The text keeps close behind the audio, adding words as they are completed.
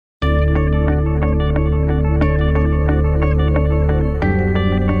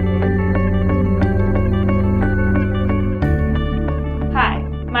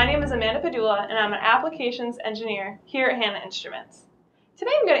Angela, and I'm an applications engineer here at Hanna Instruments.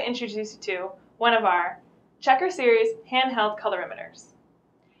 Today I'm going to introduce you to one of our checker series handheld colorimeters.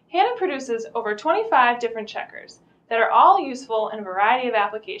 Hanna produces over 25 different checkers that are all useful in a variety of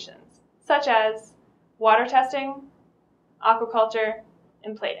applications, such as water testing, aquaculture,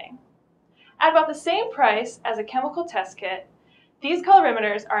 and plating. At about the same price as a chemical test kit, these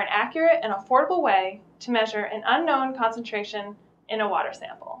colorimeters are an accurate and affordable way to measure an unknown concentration in a water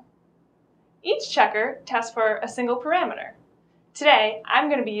sample. Each checker tests for a single parameter. Today, I'm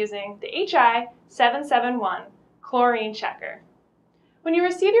going to be using the HI771 Chlorine checker. When you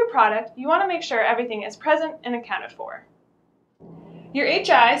receive your product, you want to make sure everything is present and accounted for. Your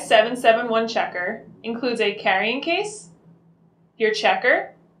HI771 checker includes a carrying case, your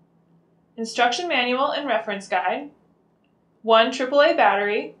checker, instruction manual and reference guide, one AAA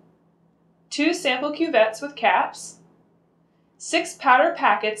battery, 2 sample cuvettes with caps, 6 powder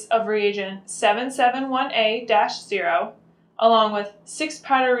packets of reagent 771A-0, along with 6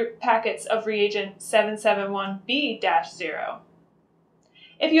 powder packets of reagent 771B-0.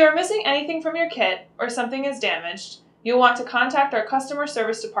 If you are missing anything from your kit or something is damaged, you'll want to contact our customer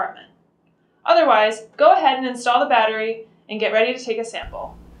service department. Otherwise, go ahead and install the battery and get ready to take a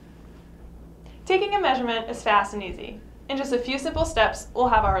sample. Taking a measurement is fast and easy. In just a few simple steps, we'll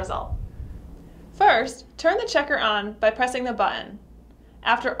have our result. First, turn the checker on by pressing the button.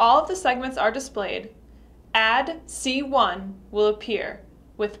 After all of the segments are displayed, Add C1 will appear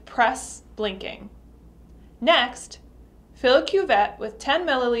with press blinking. Next, fill a cuvette with 10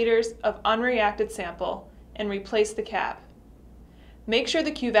 milliliters of unreacted sample and replace the cap. Make sure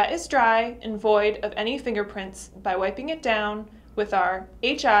the cuvette is dry and void of any fingerprints by wiping it down with our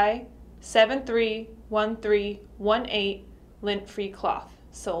HI731318 lint-free cloth,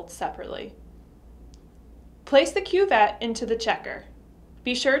 sold separately. Place the cuvette into the checker.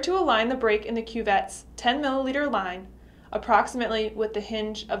 Be sure to align the break in the cuvette's 10 milliliter line approximately with the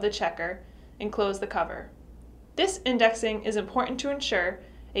hinge of the checker and close the cover. This indexing is important to ensure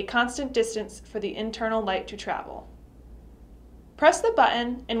a constant distance for the internal light to travel. Press the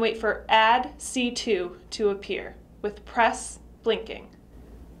button and wait for Add C2 to appear with press blinking.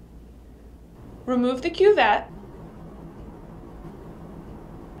 Remove the cuvette,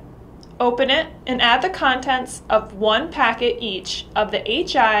 open it, and add the contents of 1 packet each of the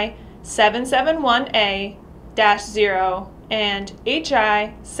HI771A-0 and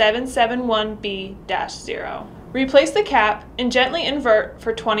HI771B-0. Replace the cap and gently invert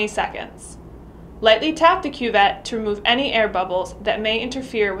for 20 seconds. Lightly tap the cuvette to remove any air bubbles that may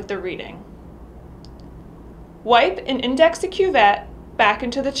interfere with the reading. Wipe and index the cuvette back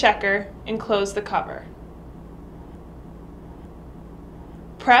into the checker and close the cover.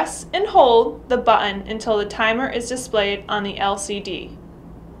 Press and hold the button until the timer is displayed on the LCD.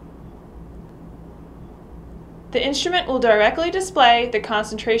 The instrument will directly display the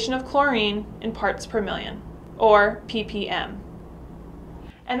concentration of chlorine in parts per million, or ppm.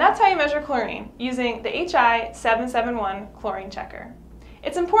 And that's how you measure chlorine, using the HI771 chlorine checker.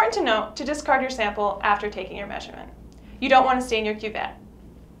 It's important to note to discard your sample after taking your measurement. You don't want to stain your cuvette.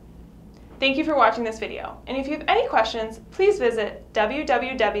 Thank you for watching this video, and if you have any questions, please visit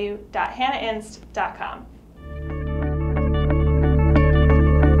www.hannainst.com.